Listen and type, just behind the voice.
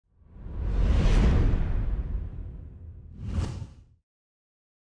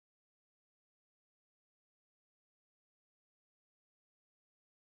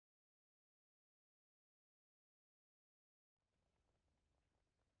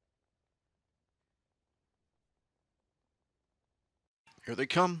Here they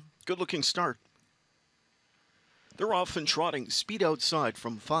come. Good looking start. They're off and trotting, speed outside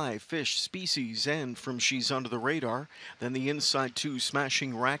from 5 Fish Species and from She's Under the Radar, then the inside 2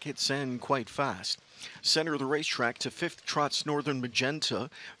 Smashing Rackets and Quite Fast. Center of the racetrack to 5th trots Northern Magenta.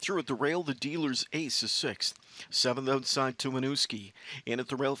 Through at the rail, the Dealer's Ace is 6th. 7th outside to Winooski. In at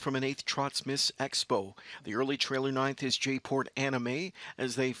the rail from an 8th trots Miss Expo. The early trailer 9th is J-Port Anime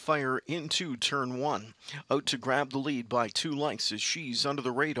as they fire into turn 1. Out to grab the lead by 2 lengths as She's Under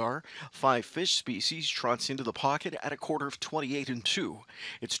the Radar. 5 Fish Species trots into the pocket at a quarter of 28 and 2.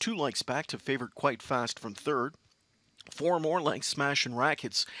 It's 2 lengths back to favorite Quite Fast from 3rd. 4 more lengths, Smashin'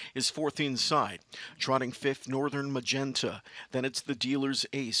 Rackets is 4th inside. Trotting 5th, Northern Magenta. Then it's the Dealer's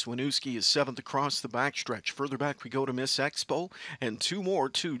Ace. Winooski is 7th across the backstretch. Further back we go to Miss Expo, and 2 more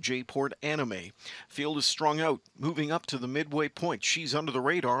to J-Port Anime. Field is strung out, moving up to the midway point. She's Under the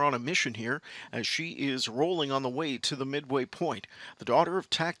Radar on a mission here, as she is rolling on the way to the midway point. The daughter of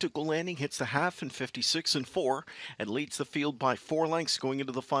Tactical Landing hits the half in 56 and 4, and leads the field by 4 lengths going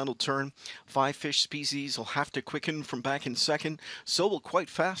into the final turn. 5 Fish Species will have to quicken from back in second, so will Quite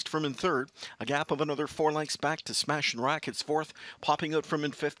Fast from in third. A gap of another 4 lengths back to Smashin' Rackets fourth. Popping out from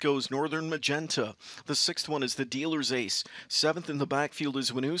in fifth goes Northern Magenta. The 6th one is the Dealer's Ace. 7th in the backfield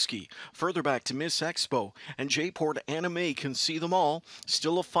is Winooski. Further back to Miss Expo, and J-Port Anime can see them all.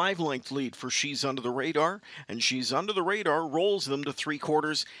 Still a 5-length lead for She's Under the Radar, and She's Under the Radar rolls them to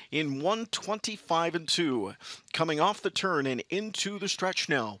 3/4 in 1:25 and 2. Coming off the turn and into the stretch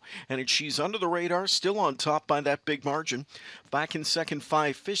now, and it's She's Under the Radar still on top by that big margin. Back in second,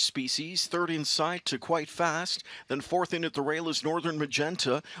 5 Fish Species. 3rd inside to Quite Fast. Then 4th in at the rail is Northern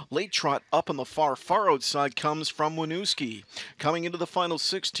Magenta. Late trot up on the far outside comes from Winooski. Coming into the final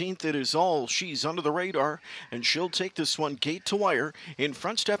 16th, it is all She's Under the Radar, and she'll take this one gate to wire. In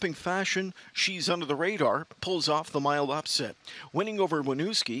front-stepping fashion, She's Under the Radar pulls off the mile upset. Winning over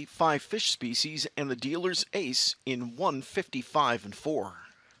Winooski, 5 Fish Species, and the Dealer's Ace in 1:55 and 4.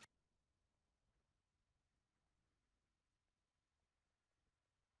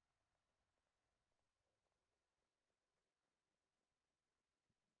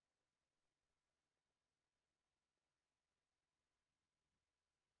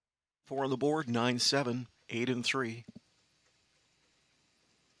 Four on the board, 9-7, 8 and 3.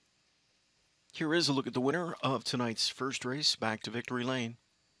 Here is a look at the winner of tonight's first race back to Victory Lane.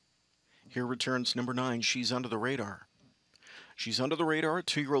 Here returns number 9, She's Under the Radar. She's Under the Radar, a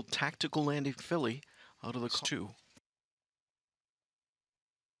 2-year-old Tactical Landing filly out of the 2.